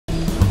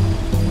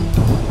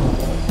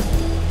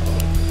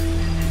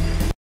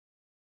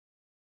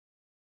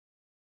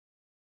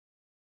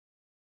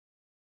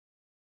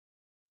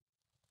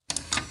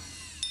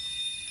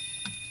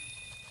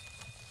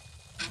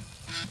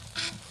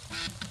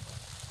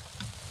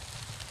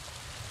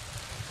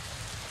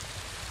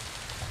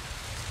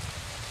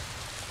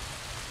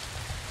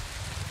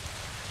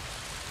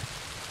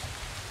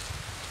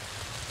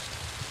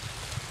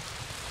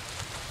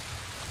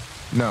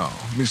Now,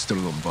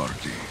 Mr.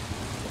 Lombardi,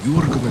 you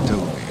are gonna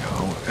tell me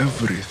how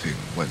everything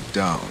went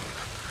down,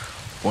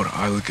 or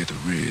I'll get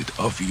rid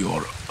of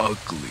your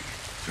ugly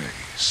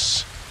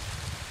face.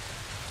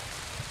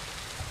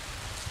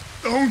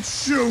 Don't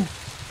shoot!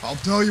 I'll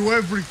tell you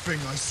everything,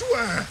 I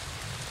swear!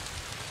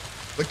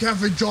 The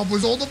cafe job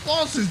was all the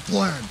boss's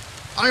plan.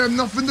 I had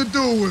nothing to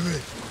do with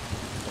it.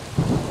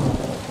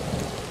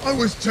 I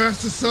was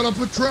tasked to set up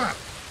a trap.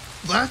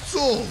 That's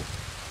all.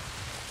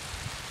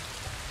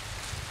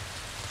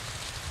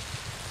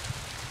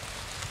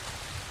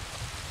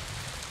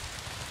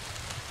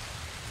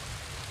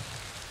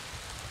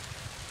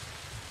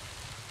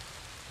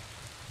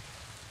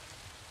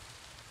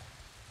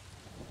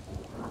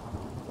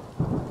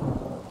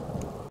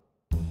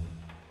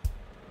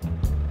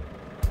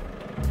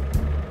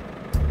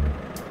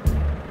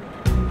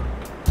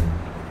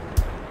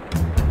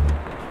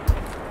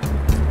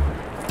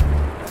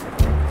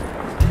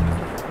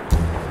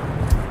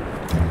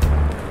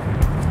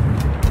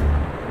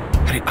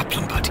 Hurry up,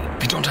 Lombardi.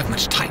 We don't have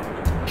much time.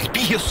 He'll be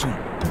here soon.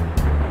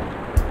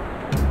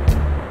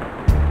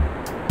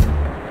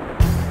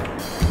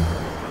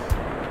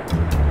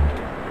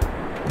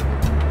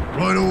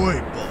 Right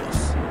away,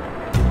 boss.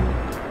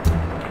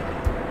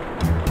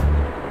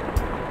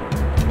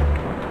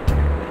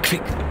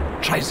 Quick,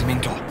 try the main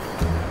door.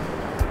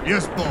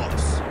 Yes,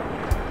 boss.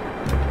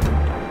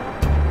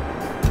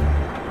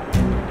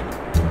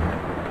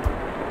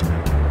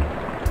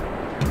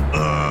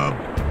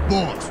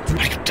 Boss.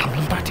 Are you dumb,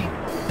 Lombardi?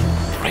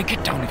 Break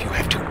it down if you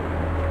have to.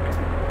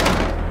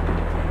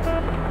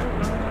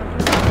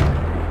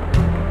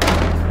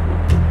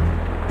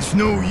 It's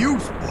no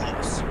use,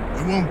 boss.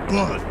 It won't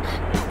budge.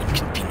 How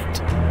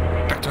inconvenient.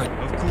 Back to it.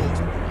 Of course,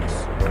 boss.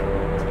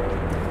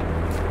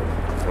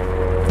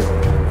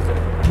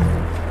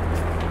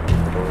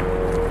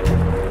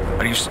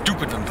 Are you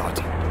stupid,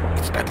 Lombardi?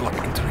 It's bad luck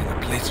entering a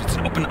place with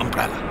an open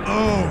umbrella.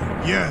 Oh,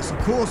 yes, of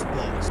course,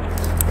 boss.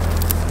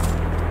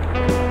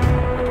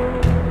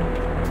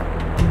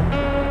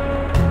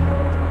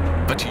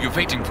 What are you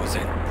waiting for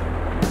then?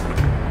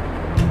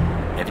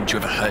 Haven't you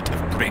ever heard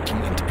of breaking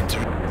and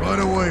entering? Right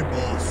away,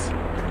 boss.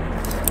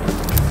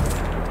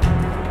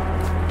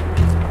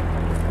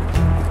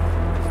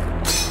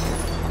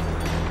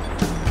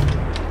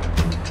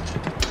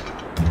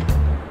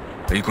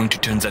 Are you going to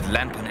turn that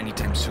lamp on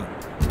anytime soon?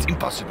 It's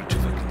impossible to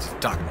work in the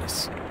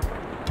darkness.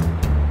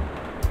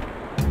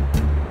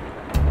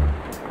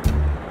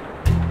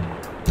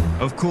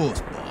 Of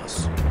course,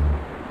 boss.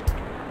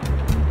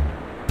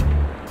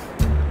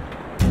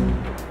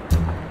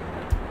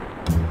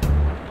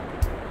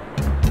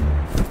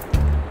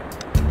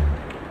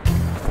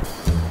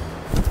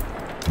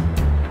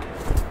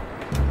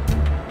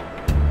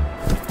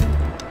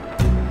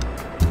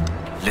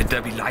 Let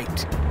there be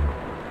light.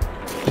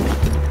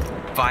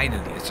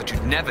 Finally, I thought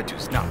you'd never do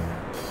this. Now,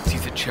 see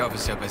the chair over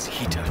there by the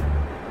heater.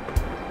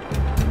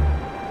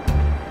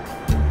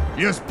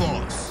 Yes,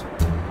 boss.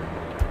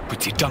 Put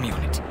the dummy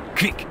on it.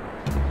 Quick!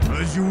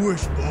 As you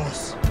wish,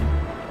 boss.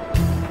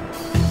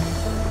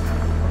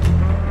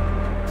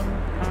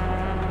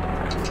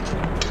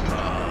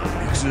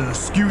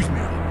 Excuse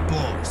me,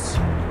 boss.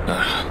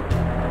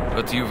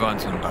 What do you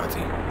want,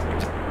 Lombardi?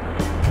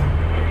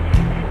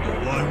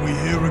 Why are we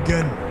here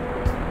again?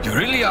 You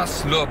really are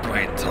slow,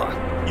 Brian.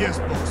 Yes,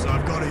 boss,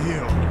 I've got it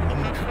here.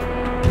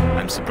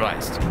 I'm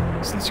surprised.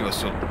 Since you are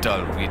so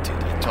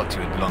dull-witted, I thought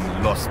you had long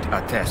lost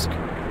our task.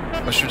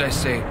 Or should I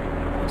say,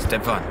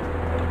 step 1.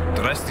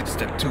 The rest is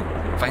step 2.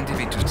 Find a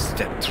way to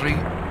step 3.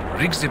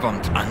 Rig the bomb.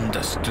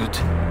 Understood?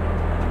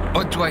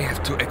 Or do I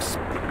have to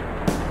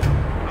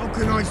How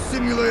can I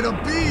simulate a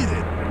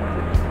beating?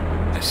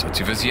 I thought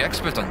you were the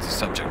expert on this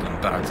subject,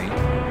 Lombardi.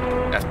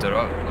 After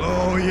all.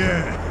 Oh,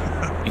 yeah.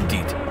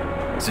 Indeed.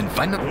 Then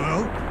find out.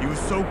 Well, he was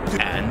so...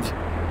 And?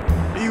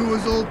 He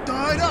was all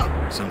tied up.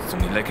 Sounds to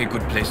me like a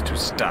good place to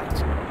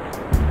start.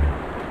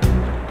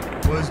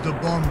 Where's the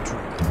bomb trick?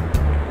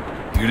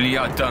 You really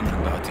are done,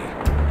 Lombardi.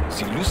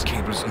 See loose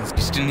cables and you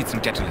still need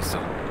some catalyst.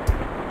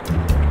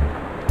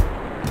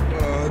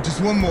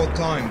 Just one more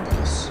time,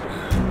 boss.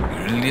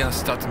 You really are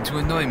starting to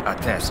annoy me. Our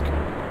task.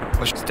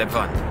 Push step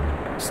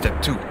 1.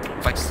 Step 2.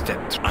 Fight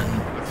step 3. I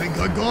think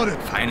I got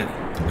it. Finally,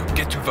 you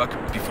get to work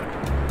before.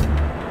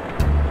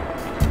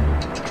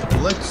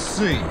 Let's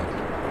see.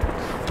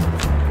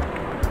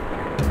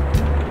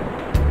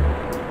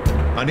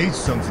 I need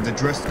something to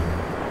dress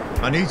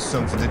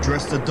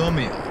the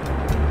dummy on.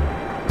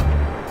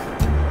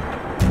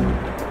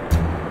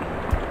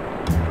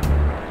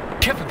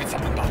 Careful with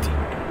that, Lombardi.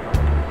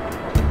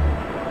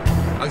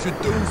 I should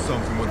do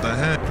something with the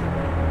hand.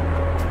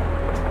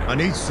 I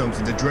need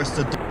something to dress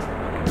the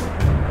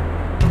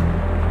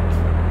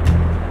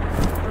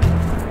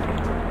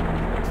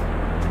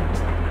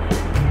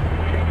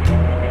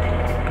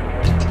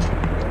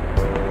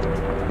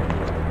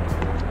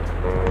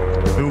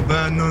Who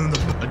banned none of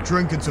the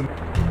drinking some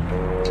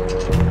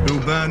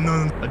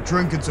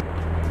drinking some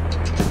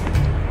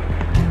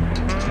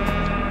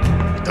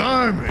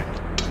Damn it!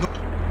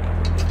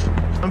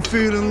 I'm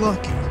feeling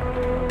lucky.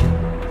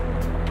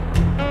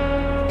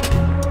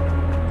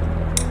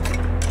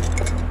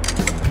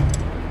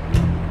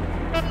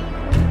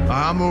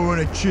 hammer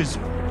and a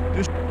chisel.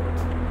 Just...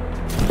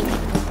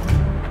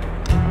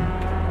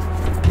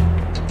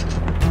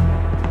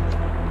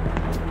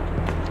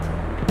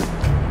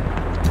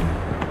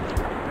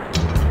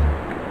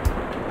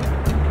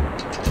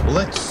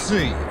 Let's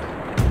see.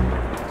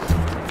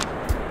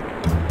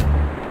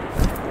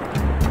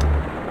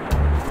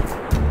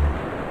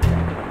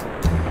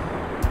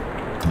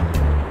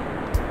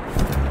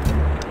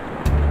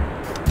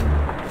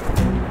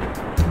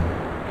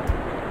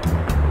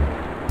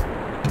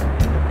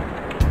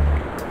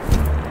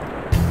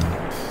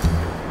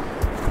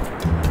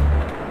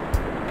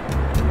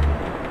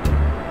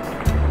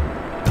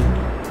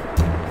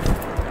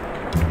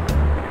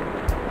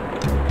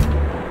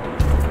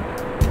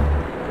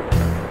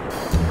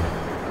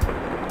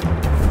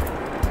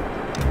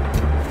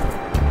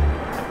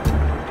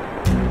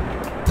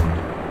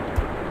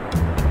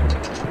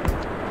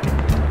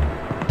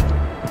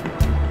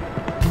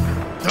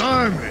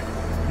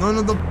 None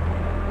of the...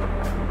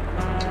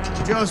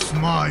 Just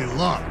my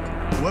luck.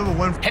 Whoever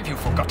went... Have you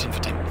forgotten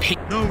that I'm paid?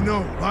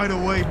 No, right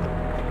away.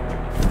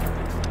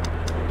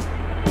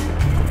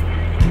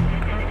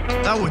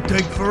 That would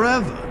take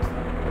forever.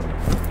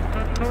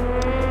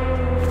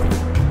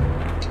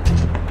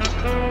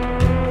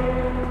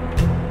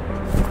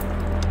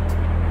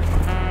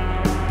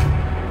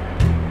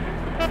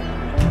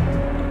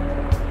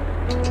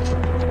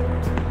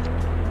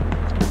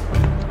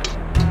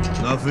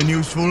 Nothing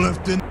useful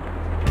left in...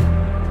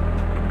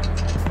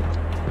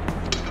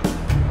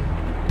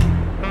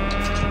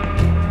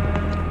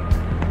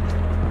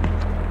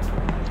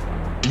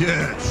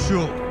 Yeah,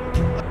 sure.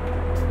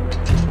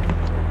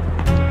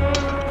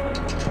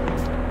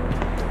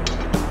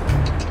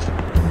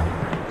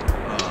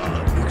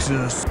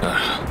 Exist.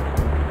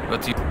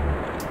 But you...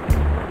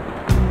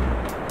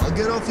 I'll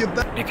get off your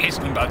back. Make haste,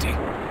 Gumbati.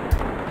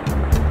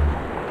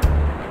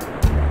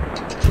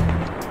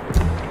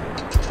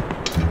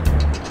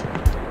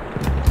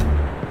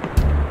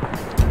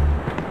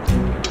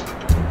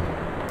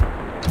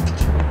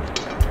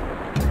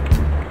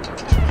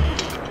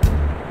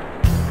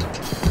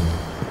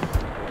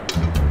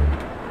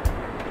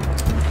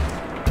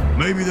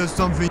 Maybe there's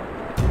something...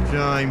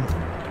 Shame.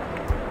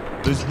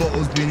 This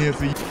bottle's been here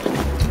for...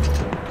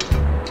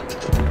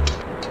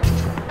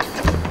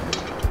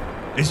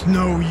 It's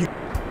no use.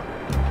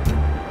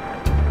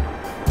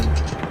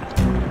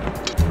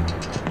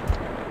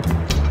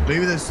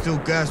 Maybe there's still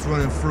gas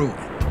running through it.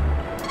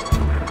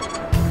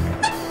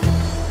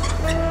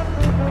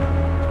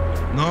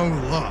 No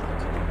luck.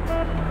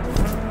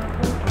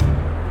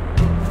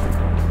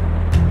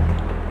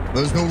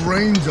 There's no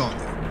range on it.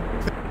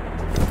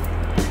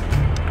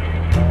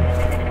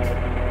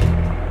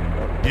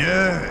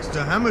 Yes,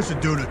 the hammer should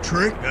do the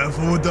trick.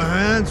 Careful with the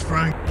hands,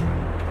 Frank.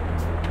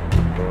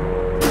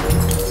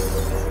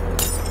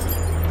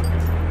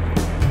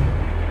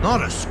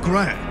 Not a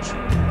scratch.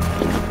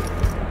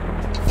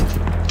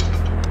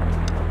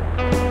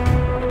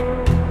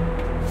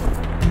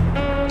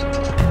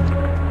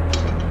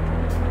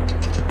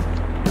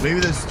 Maybe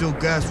there's still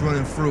gas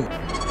running through.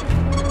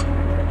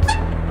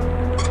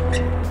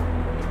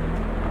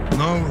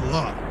 No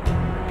luck.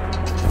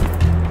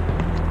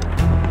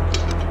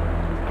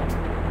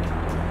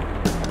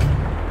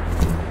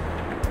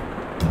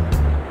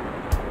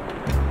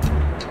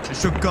 It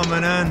should come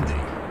in handy.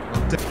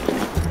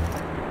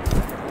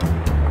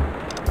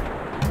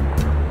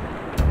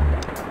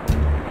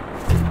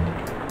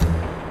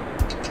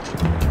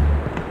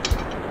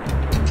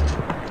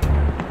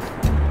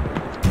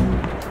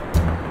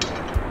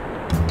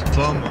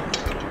 Bummer.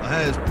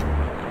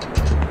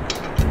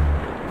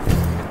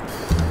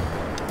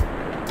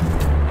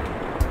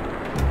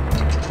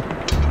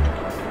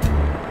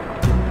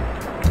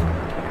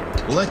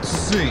 Let's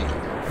see.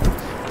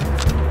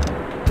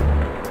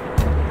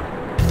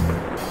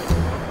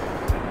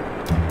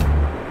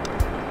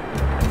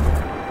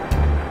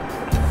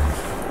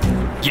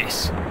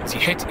 Yes, the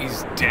head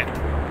is dead.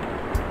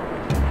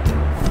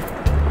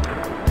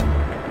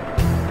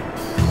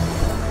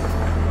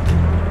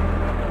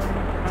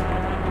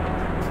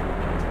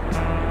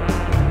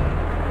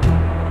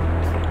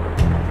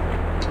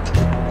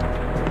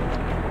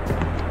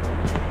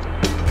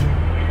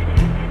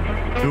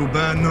 Too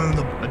bad none of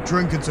them are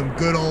drinking some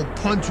good old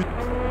punch.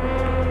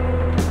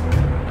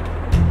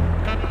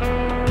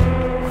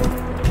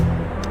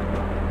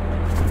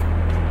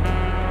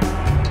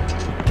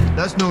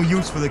 That's no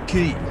use for the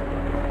key.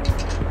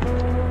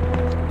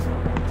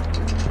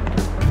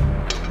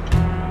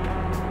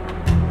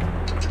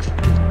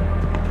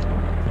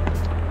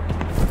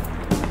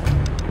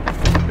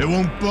 It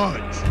won't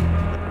budge.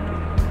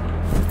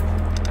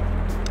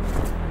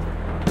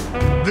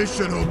 This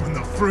should open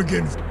the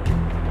friggin'...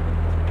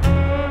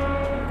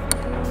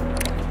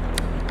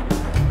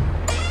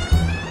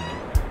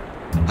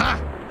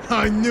 Ha!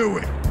 I knew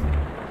it!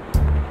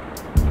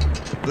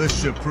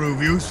 This should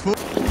prove useful.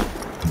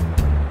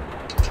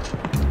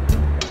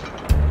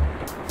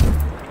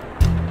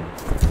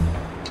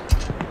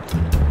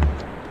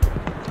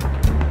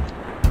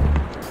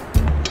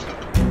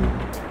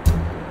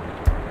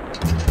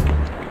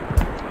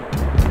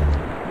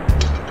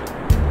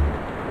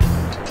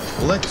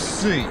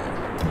 see.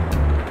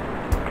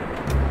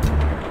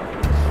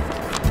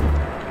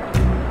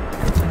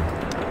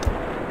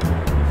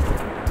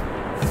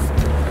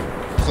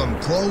 Some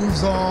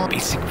clothes on.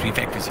 Basic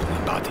prerequisite,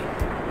 Lombardi.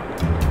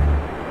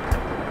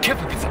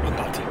 Careful with that,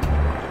 Lombardi.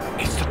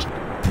 It's such...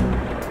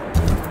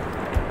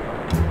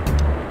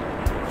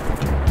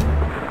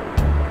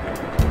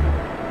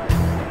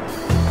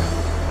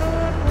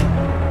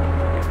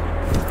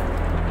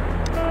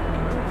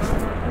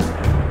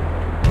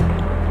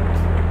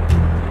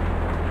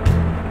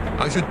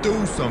 I should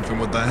do something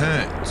with the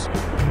hands.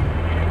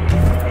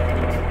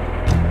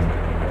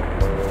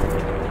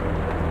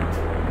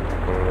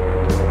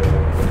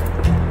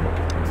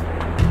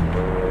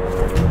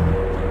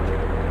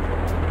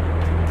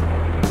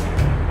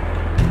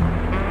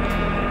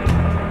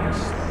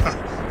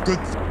 Good.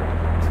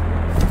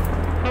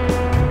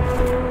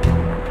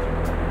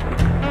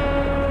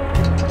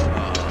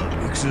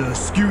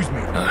 Excuse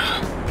me.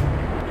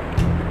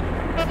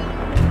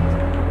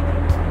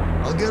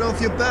 I'll get off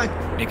your back.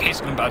 Make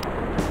haste, Lombardi.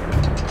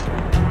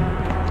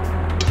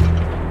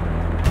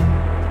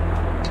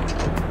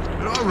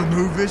 Did I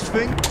remove this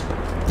thing?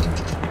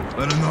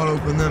 Better not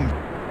open them.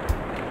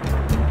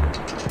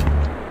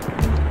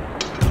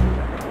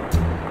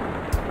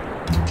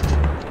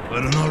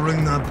 Better not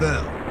ring that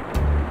bell.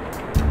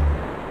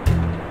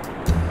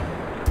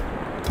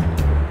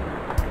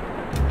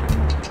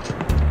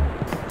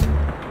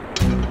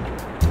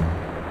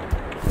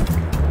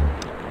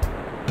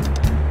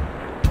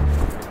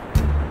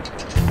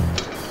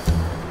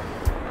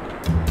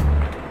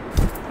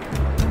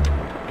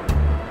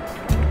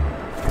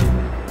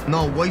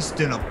 Not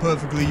wasting a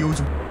perfectly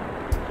usable...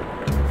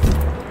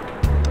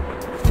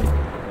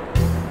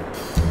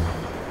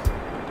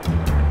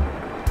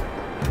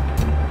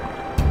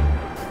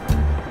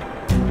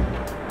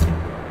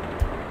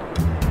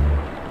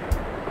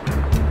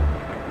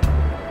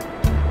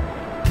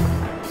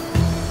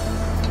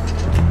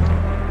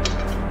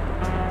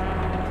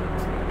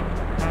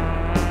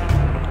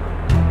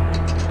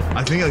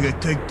 I think I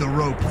could take the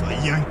rope if I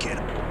yank it.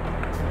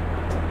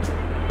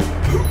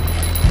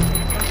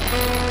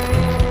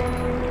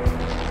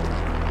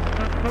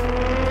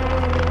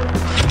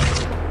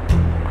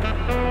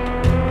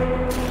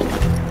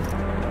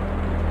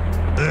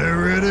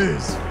 There it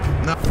is.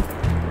 Now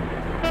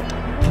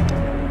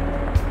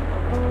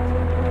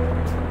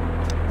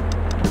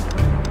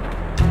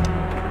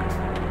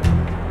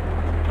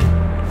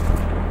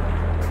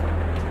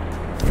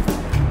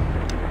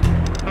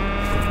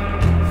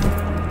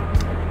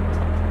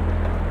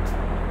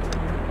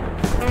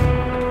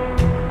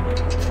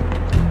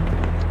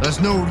there's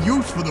no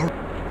use for the...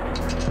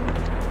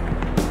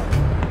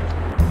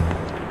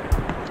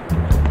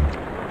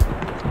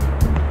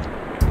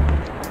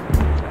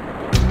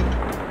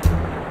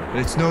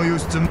 It's no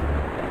use to...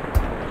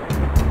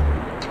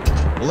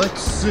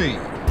 Let's see.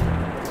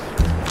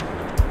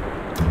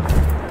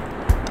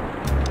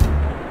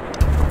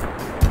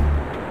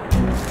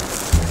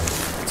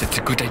 That's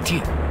a good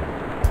idea.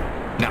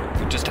 Now,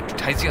 we just have to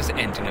tie the other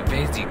end in a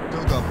way the...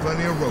 Still got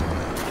plenty of rope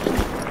left.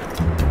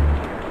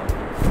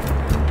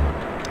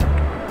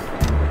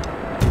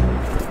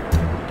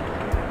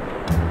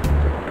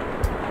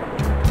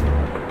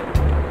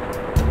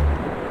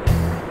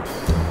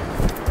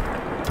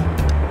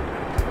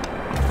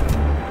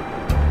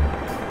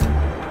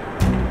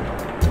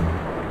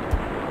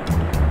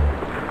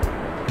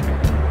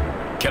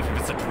 Careful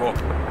with that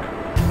rope.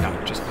 Now,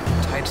 just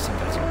tie it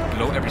somewhere.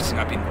 Blow everything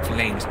up in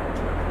flames.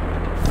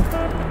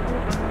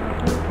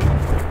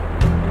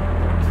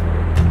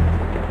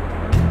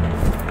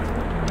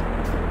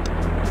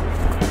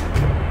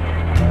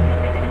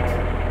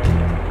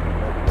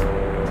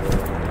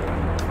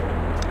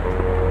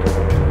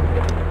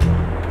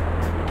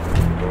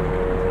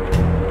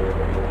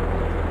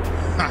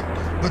 Ha!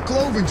 The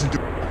clothing should do...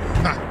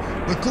 Ha!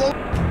 The clothing...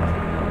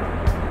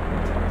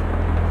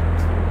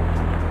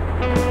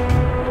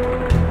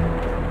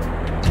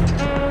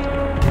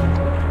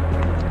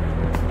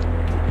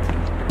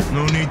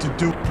 No need to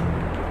do...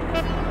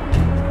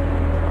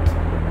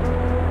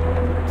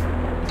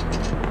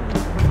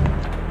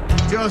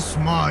 Just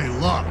my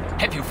luck.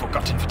 Have you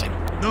forgotten what I...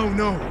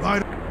 No, I...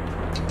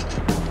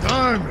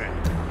 Darn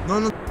it.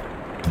 None of...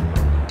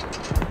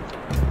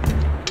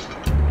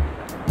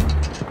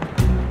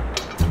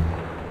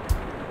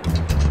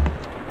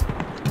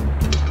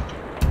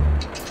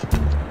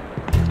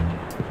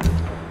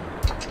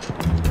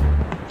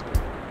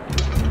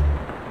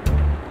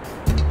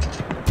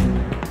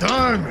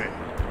 Darn it.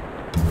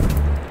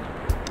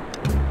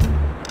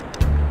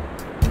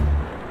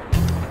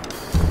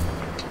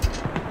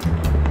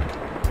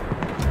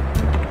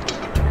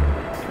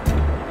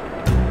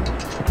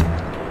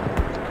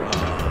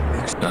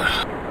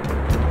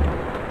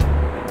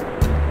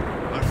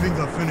 I think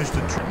I finished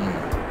the trick.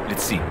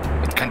 Let's see.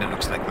 It kinda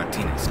looks like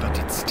Martinez, but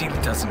it still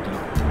doesn't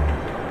look...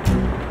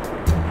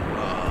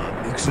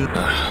 Mix it.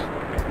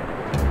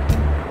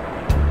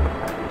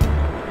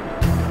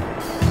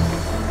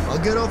 I'll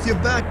get off your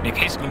back. Make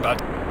haste,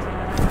 Lombardi.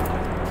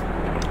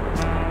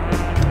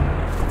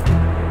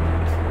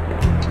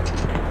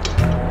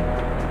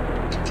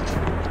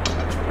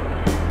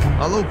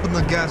 I'll open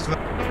the gas valve.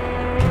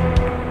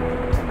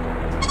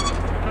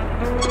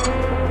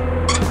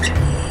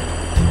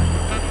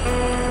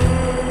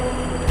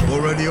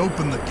 Already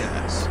opened the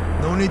gas.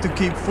 No need to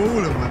keep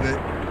fooling with it.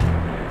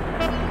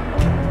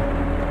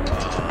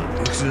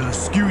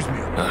 Excuse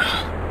me.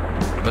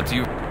 But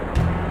you...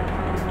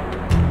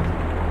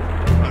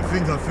 I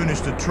think I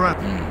finished the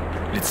trap.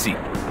 Let's see.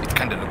 It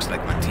kinda looks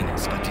like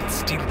Martinez, but it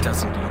still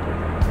doesn't look...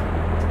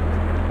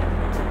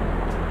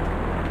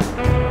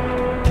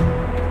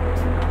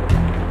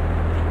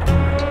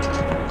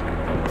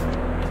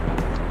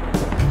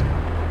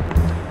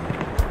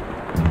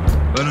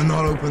 Better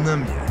not open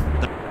them yet.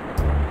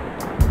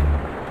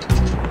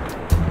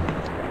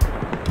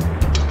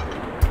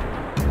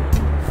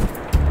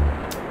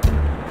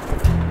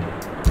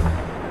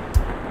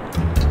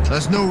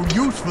 There's no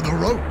use for the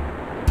rope.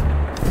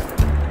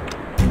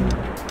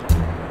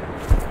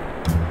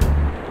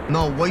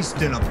 Not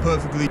wasting a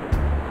perfectly...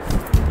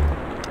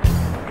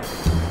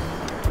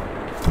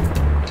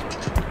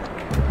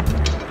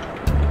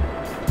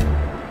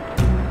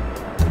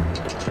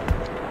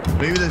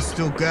 Maybe there's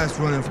still gas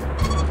running.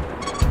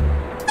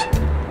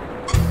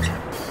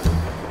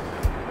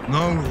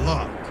 No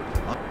luck.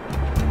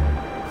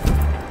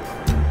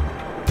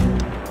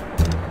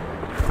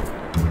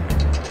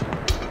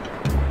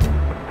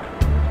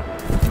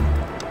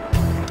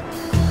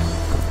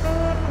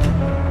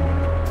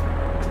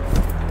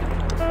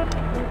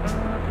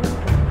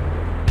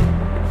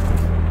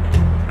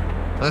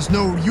 There's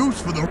no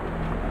use for the...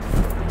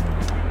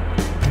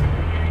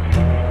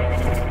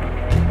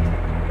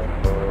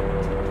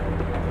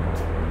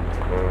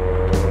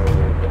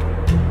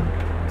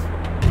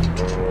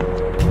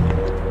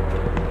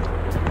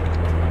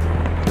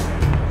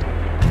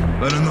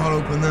 Better not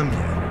open them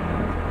yet.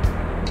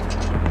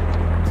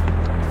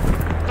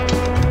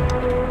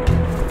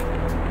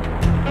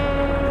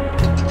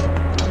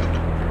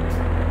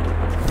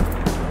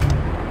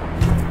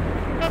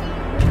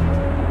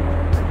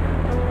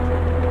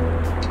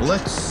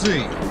 Let's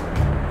see.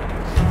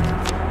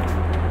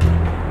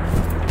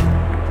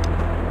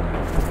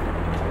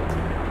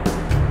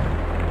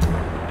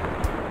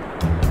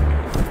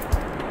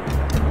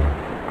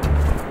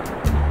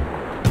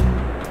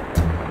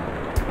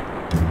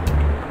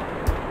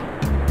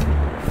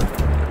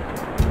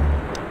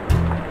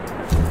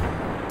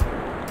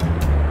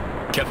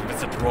 Careful with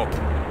that rope.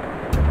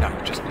 Now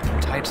you just need to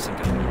tie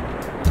something.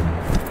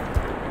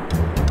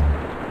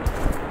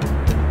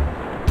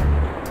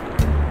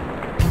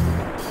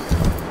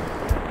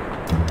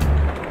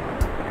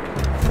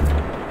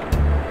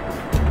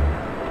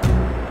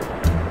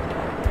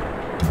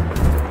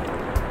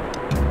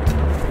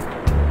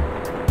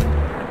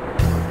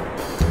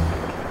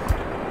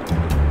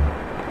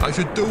 I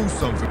should do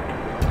something.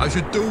 I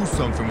should do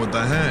something with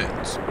the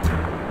hands.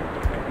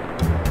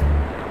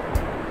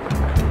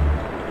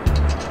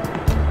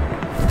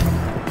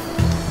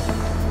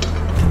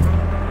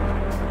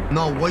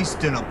 Not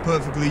wasting a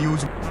perfectly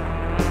usable...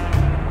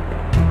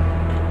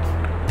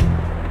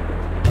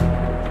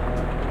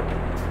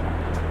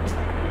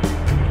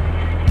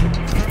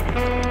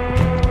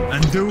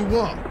 And do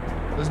what?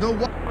 There's no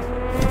what?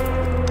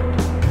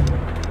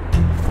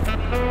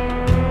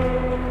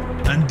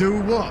 And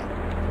do what?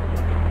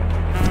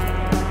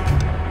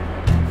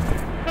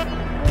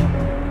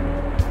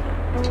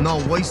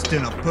 Not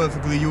wasting a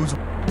perfectly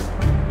usable...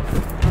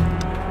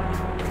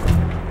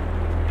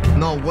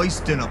 Not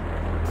wasting a...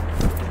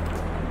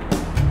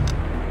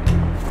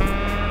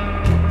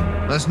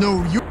 There's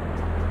no you...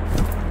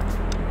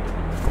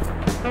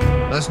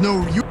 There's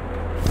no you...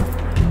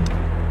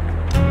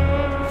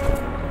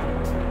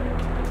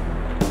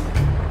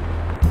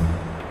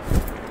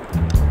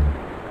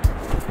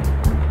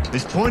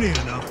 It's pointy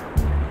enough.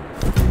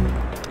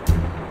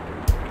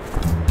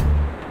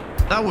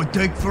 That would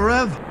take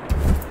forever.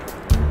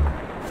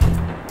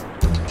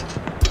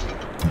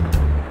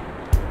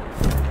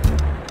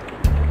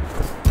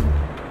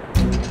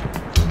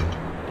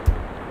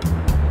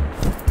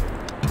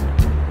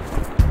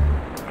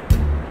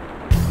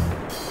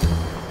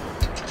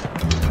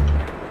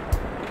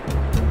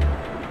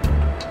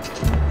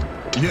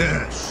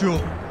 Yeah,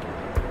 sure.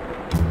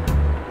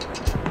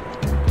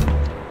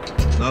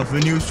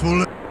 Nothing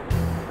useful.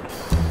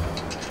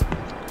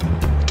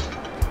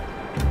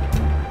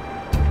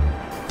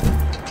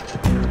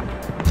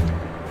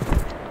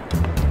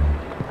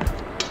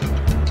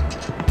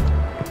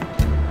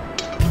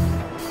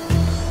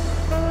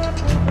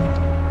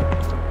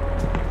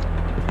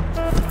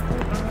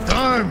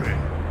 Timing.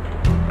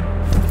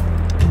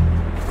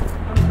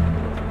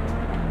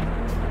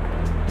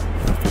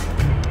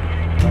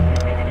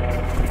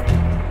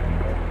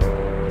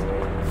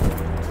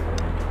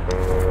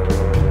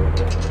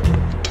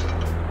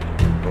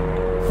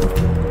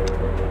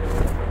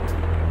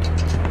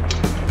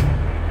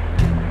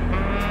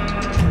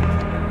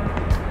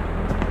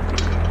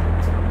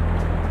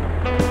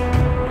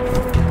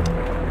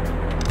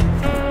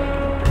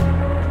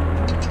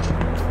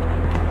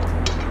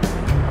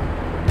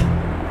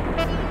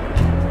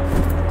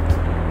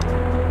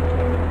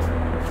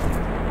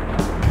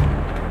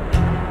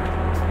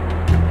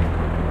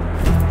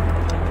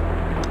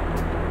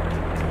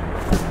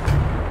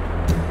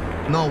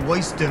 Not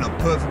wasting a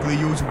perfectly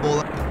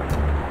usable...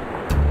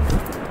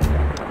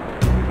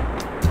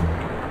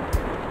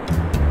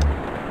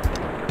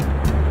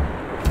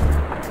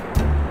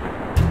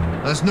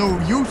 There's no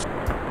use.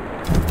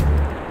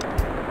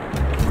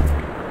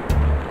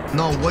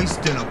 Not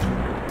wasting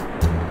a...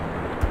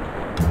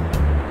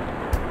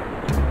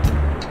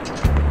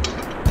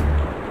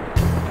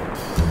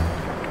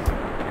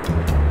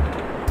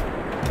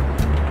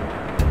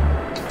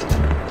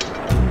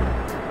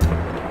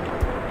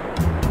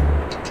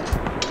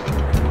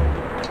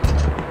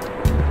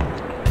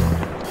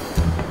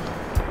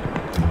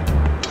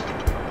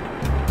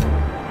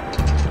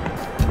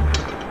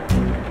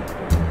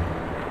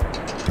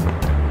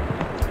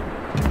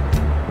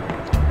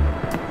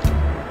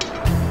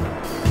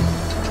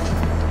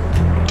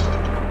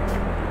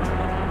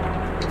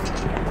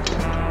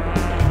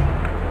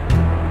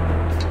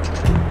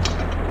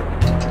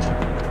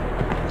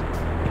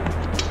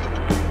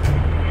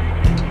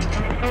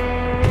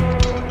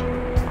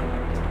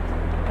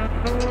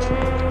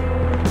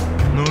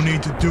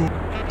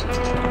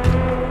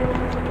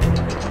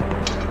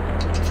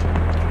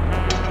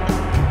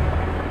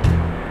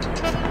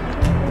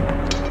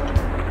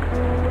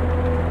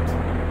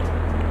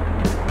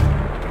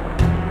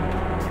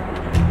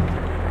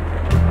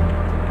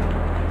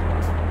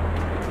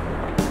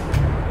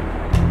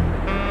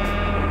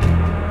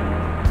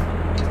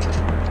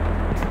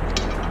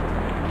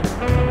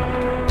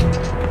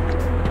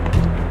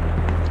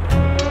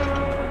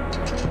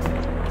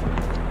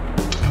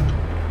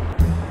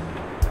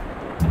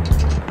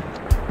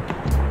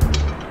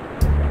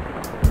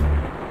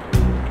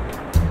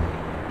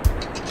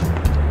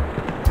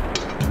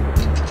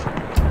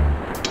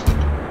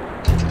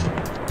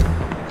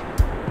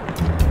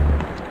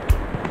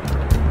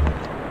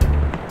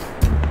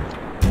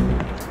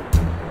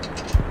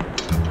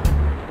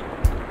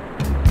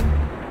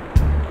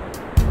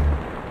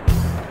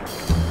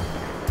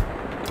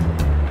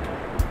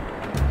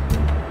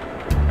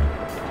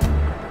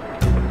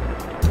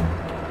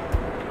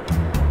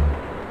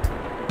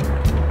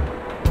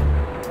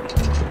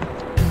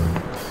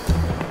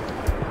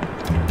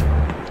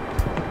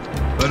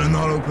 Better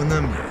not open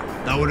them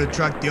yet. That would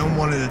attract the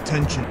unwanted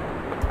attention.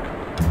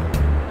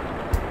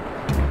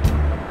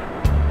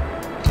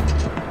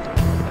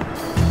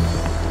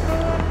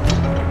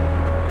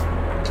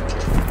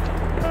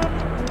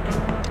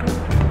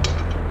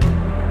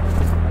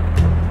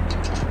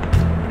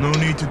 No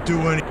need to do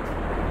any...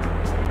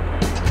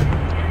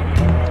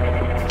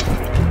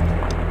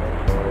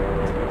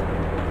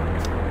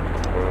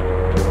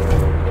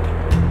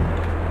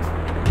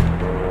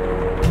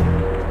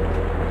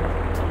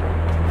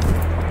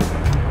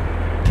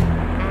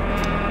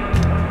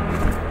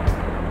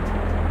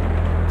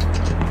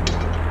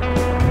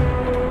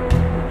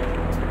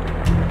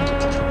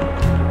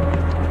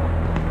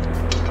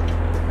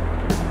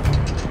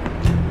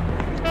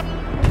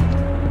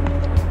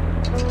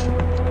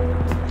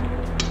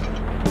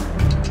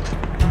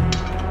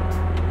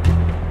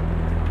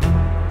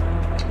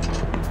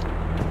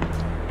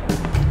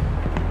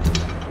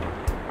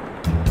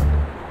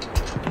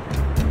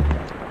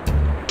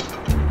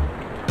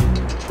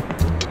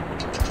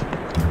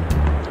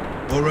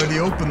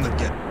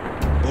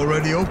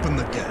 Already opened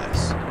the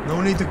gas.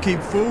 No need to keep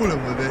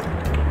fooling with it.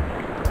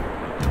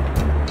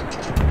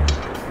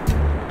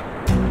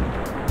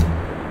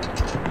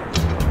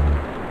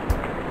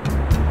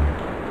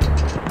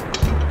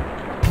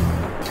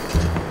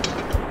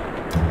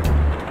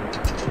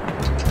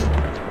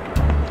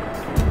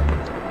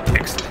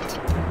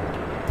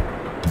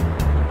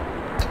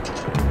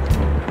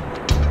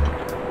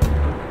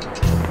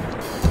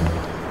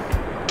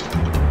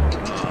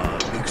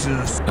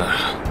 Excellent.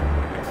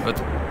 But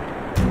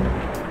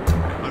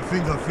I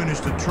think I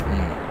finished the truck.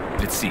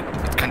 Let's see.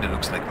 It kinda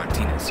looks like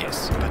Martinez,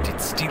 yes, but it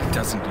still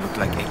doesn't look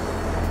like a...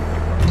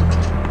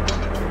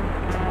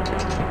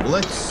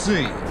 Let's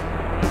see.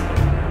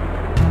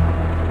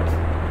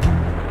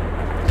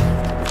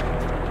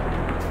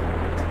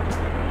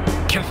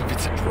 Careful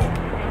with the probe.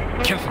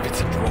 Careful with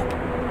the probe.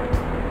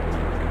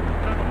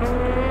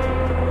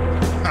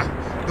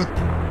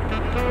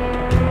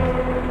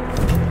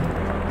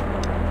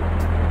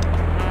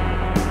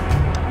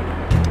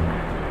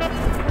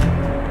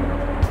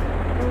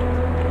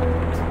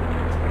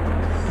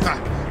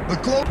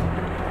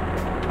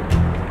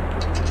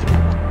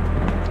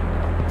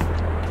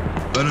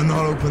 Better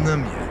not open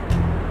them yet.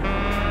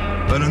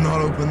 Better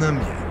not open them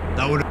yet.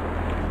 That would...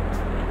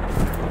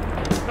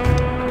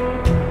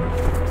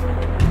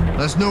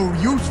 There's no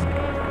use...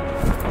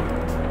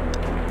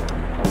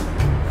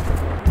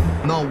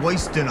 Not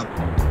wasting a...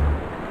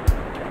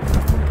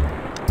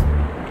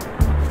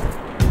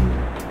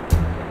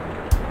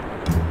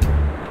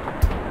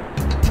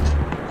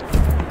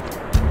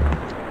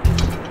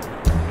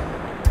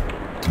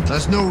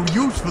 There's no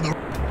use for the...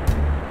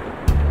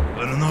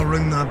 Better not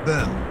ring that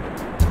bell.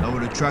 That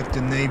would attract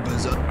the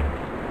neighbors up.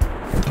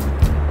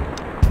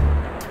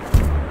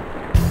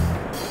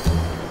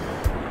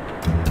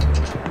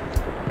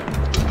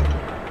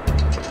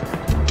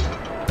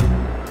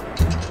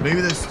 Maybe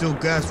there's still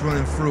gas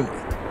running through it.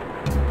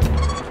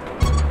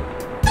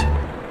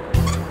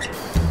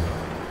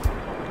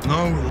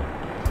 No.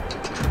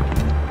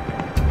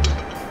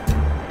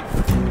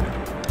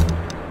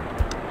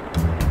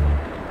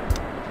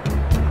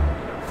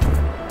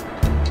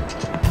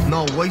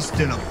 Not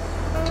wasting them.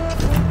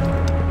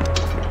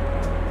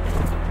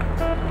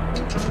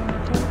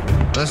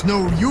 There's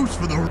no use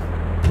for the...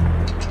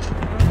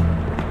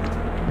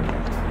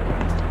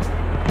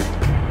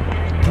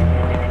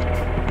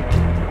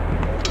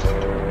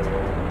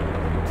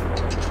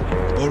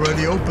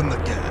 Already opened the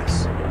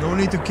gas. No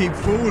need to keep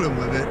fooling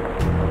with it.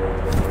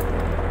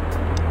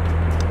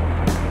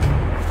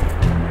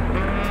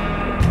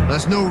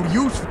 There's no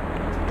use.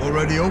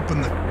 Already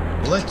opened the...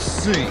 Let's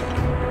see.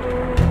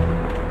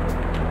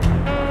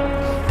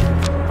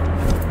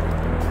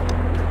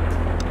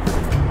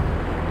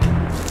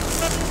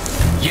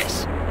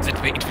 Yes,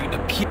 that way it will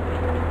appear.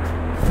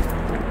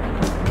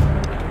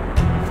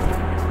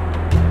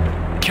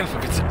 Careful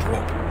with that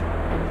rope.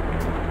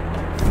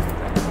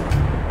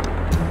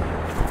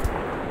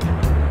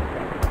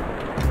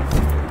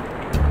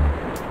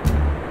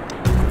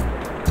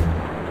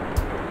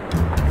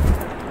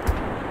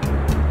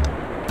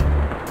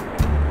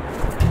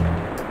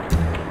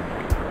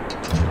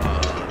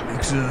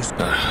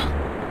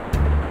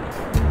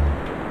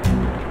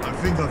 I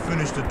think I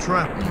finished the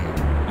trap.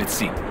 Let's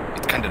see.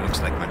 It kinda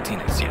looks like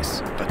Martinez,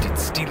 yes. But it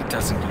still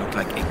doesn't look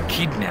like a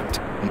kidnapped.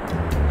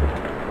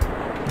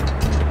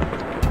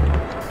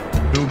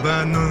 Too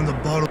bad none of the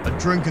bottle are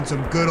drinking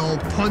some good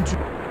old punch.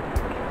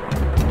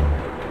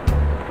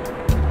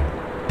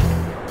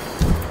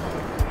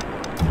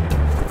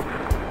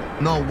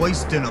 Not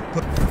wasting a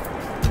put.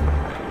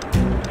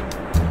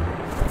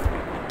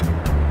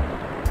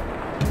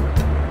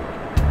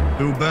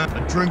 Too bad a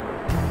drink.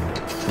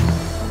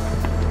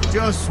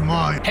 Just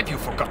mine. Have you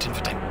forgotten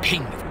what I'm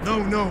paying you?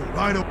 No,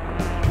 right away.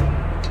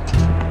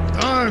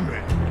 Damn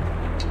it.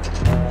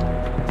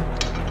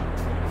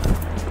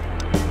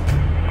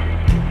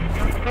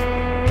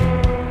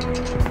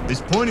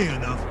 It's plenty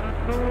enough.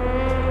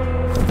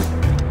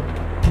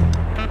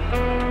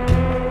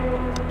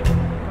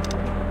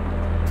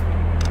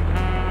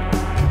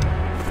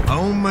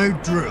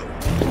 Homemade drill.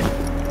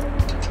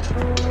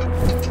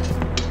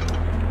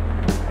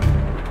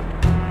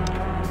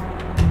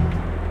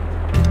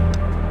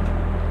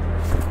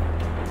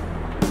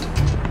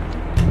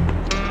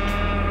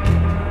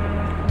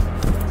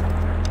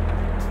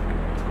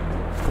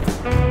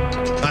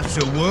 That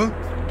should work.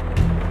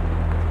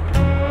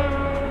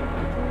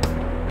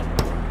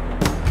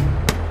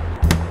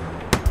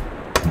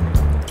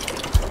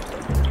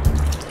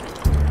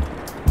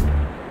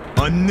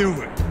 I knew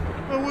it.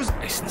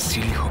 I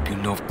sincerely hope you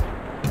know.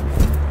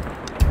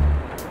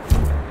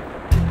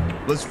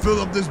 Let's fill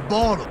up this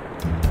bottle.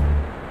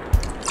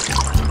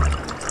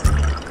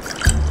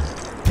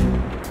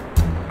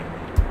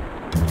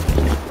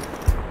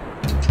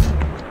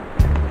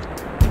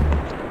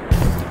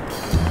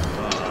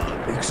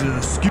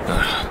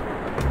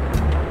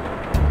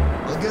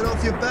 I'll get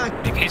off your back.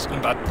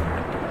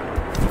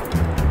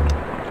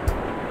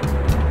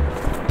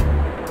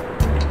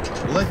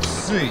 Let's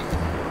see.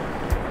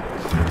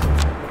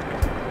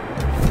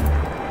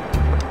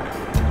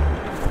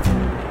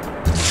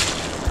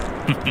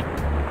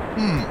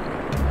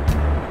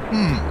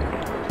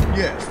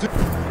 Yes.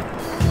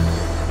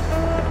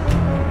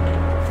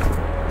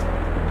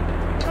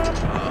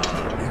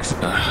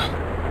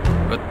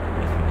 But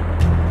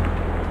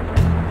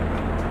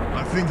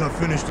I think I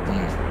finished.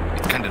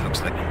 It kinda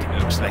looks like it. It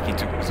looks like he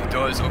took the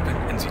door is open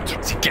and the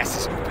gas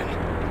is open.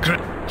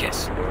 Good.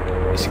 Yes.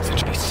 I think that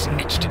should be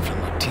snatched from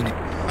Martina.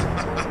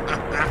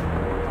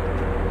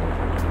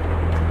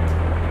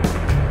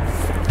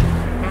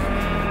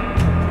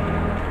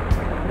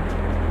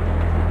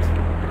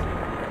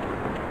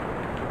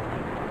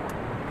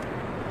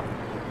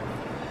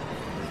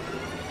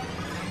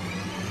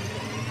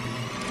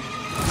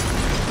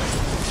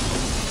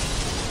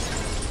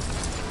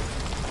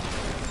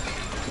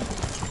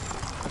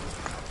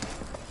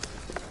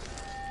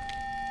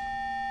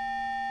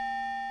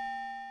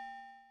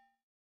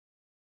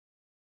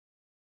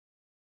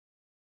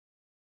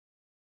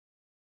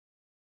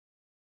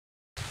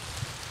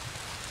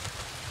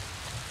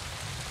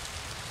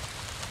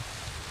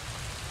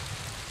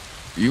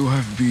 You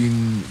have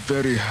been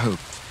very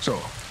helpful.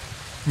 So,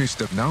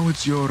 Mister, now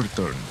it's your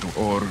turn to,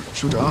 or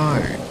should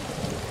I?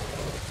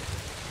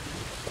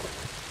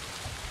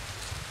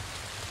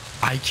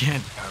 I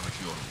can't. Have it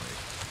your way.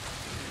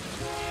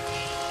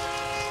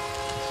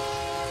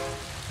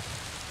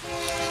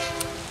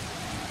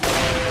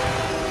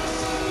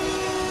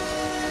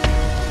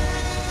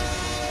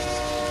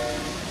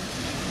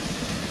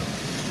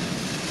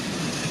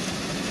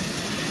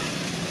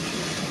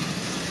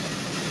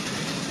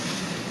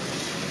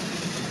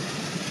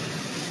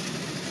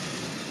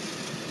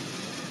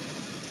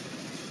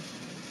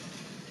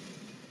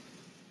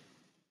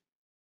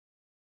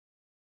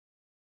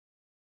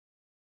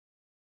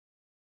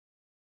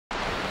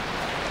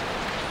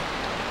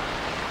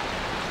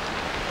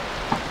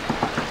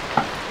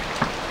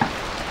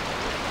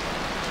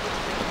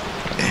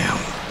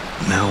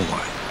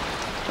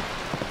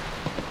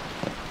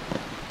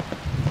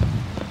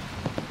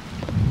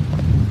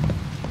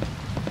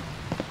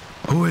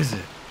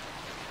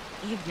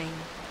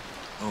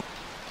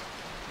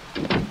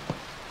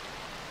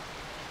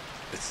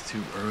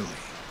 too early.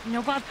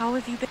 No, Bob, how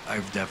have you been? I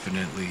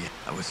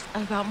was...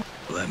 About my...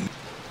 Let me...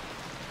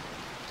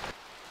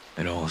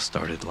 It all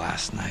started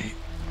last night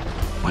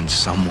when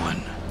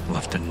someone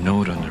left a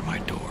note under my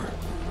door.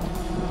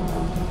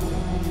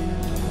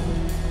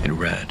 It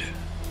read,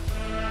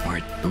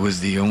 it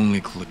was the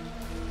only clue.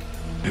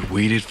 I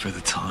waited for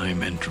the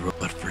time and drove,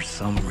 but for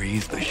some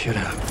reason I should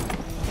have.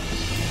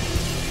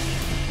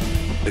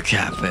 The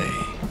cafe.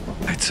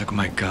 I took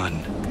my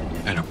gun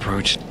and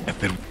approached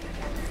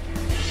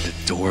the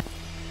door.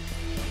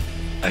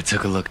 I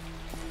took a look.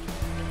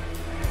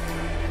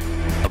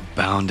 A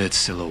bounded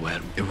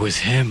silhouette. It was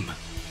him.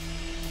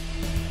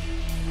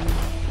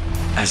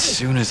 As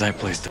soon as I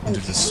placed it under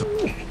the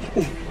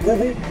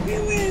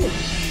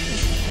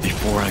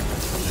before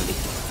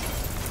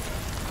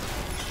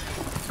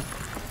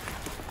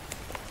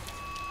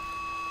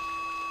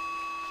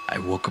I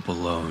woke up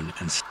alone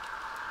and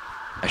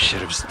I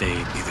should have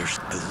stayed. Either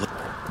look.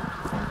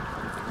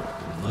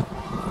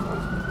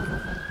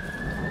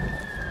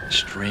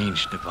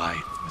 Strange device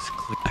was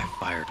clear. I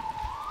fired.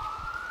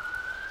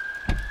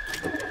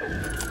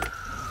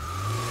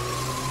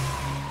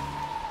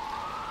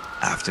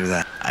 After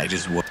that, I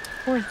just woke.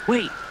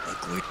 Wait.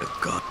 Luckily, the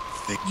gun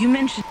thing. You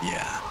mentioned.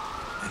 Yeah.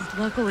 And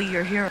luckily,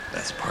 you're here.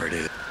 best part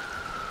is.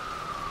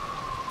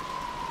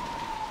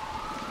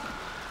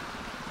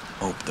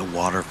 Hope the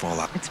waterfall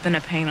out. It's been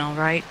a pain, all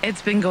right.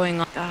 It's been going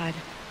on. God,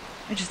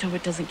 I just hope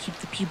it doesn't keep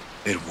the people.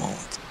 It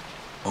won't.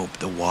 Hope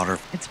the water.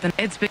 It's been.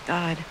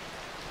 God.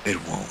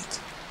 It won't.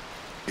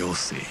 You'll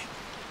see.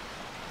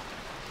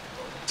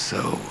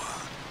 So.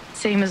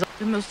 Same as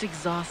the most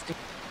exhausting.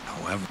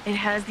 However. It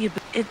has the.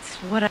 It's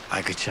what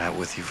I could chat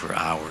with you for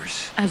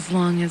hours. As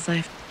long as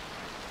I.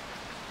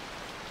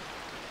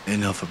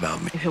 Enough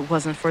about me. If it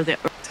wasn't for the.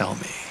 Tell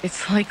me.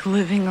 It's like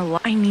living a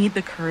life. I need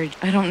the courage.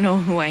 I don't know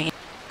who I am.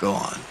 Go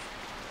on.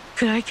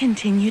 Could I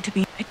continue to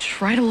be? I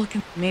try to look.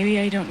 Maybe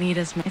I don't need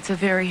as much. It's a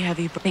very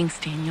heavy. Thanks,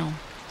 Daniel.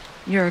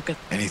 You're a good.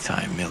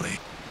 Anytime, Millie.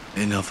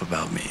 Enough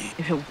about me.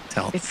 If it.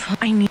 Tell me. It's.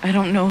 I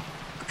don't know.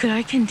 Could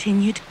I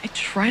continue to? I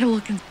try to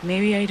look.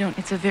 Maybe I don't.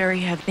 It's a very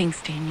heavy.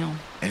 Thanks, Daniel.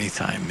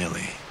 Anytime,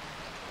 Millie.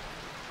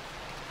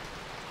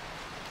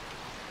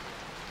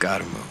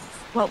 Gotta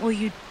move. What will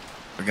you?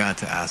 Forgot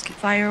to ask you.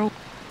 Fire.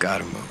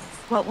 Gotta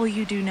move. What will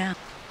you do now?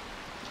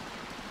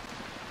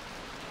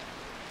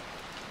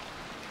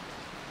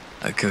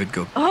 I could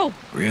go. Oh.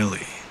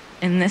 Really?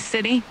 In this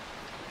city?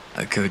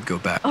 I could go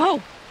back.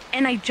 Oh.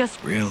 And I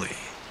just. Really?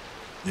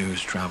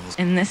 News travels.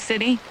 In this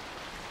city?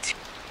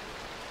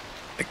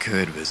 I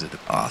could visit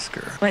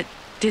Oscar. But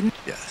didn't.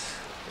 Yes.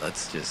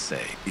 Let's just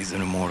say he's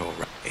an immortal.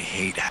 I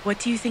hate. What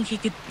do you think he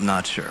could?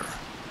 Not sure.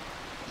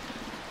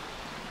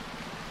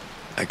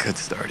 I could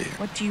start here.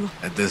 What do you?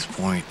 At this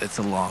point, it's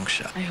a long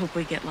shot. I hope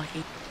we get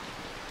lucky.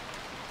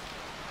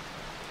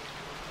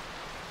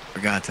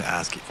 Forgot to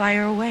ask you.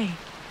 Fire away.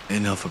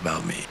 Enough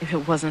about me. If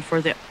it wasn't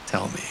for the.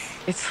 Tell me.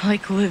 It's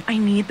like live. I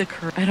need the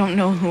courage. I don't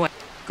know who I.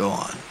 Go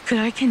on. Could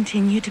I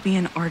continue to be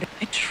an artist?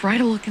 I try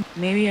to look.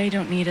 Maybe I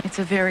don't need it. It's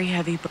a very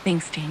heavy.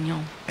 Thanks,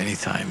 Daniel.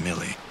 Anytime,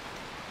 Millie.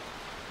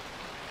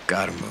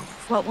 Gotta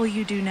move. What will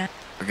you do now?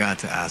 Forgot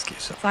to ask you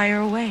something. Fire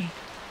away.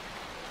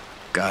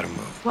 Gotta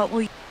move. What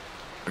will you?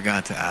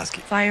 Forgot to ask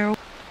you. Fire.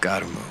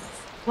 Gotta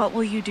move. What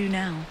will you do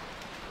now?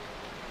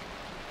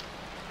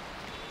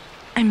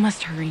 I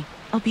must hurry.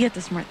 I'll be at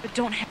the smart, but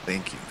don't have.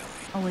 Thank you, Millie.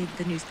 I'll leave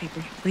the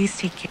newspaper. Please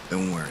take care.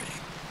 Don't worry.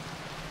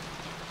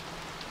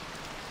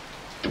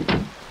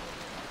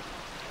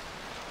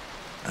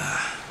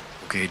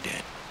 Okay,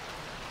 Dan.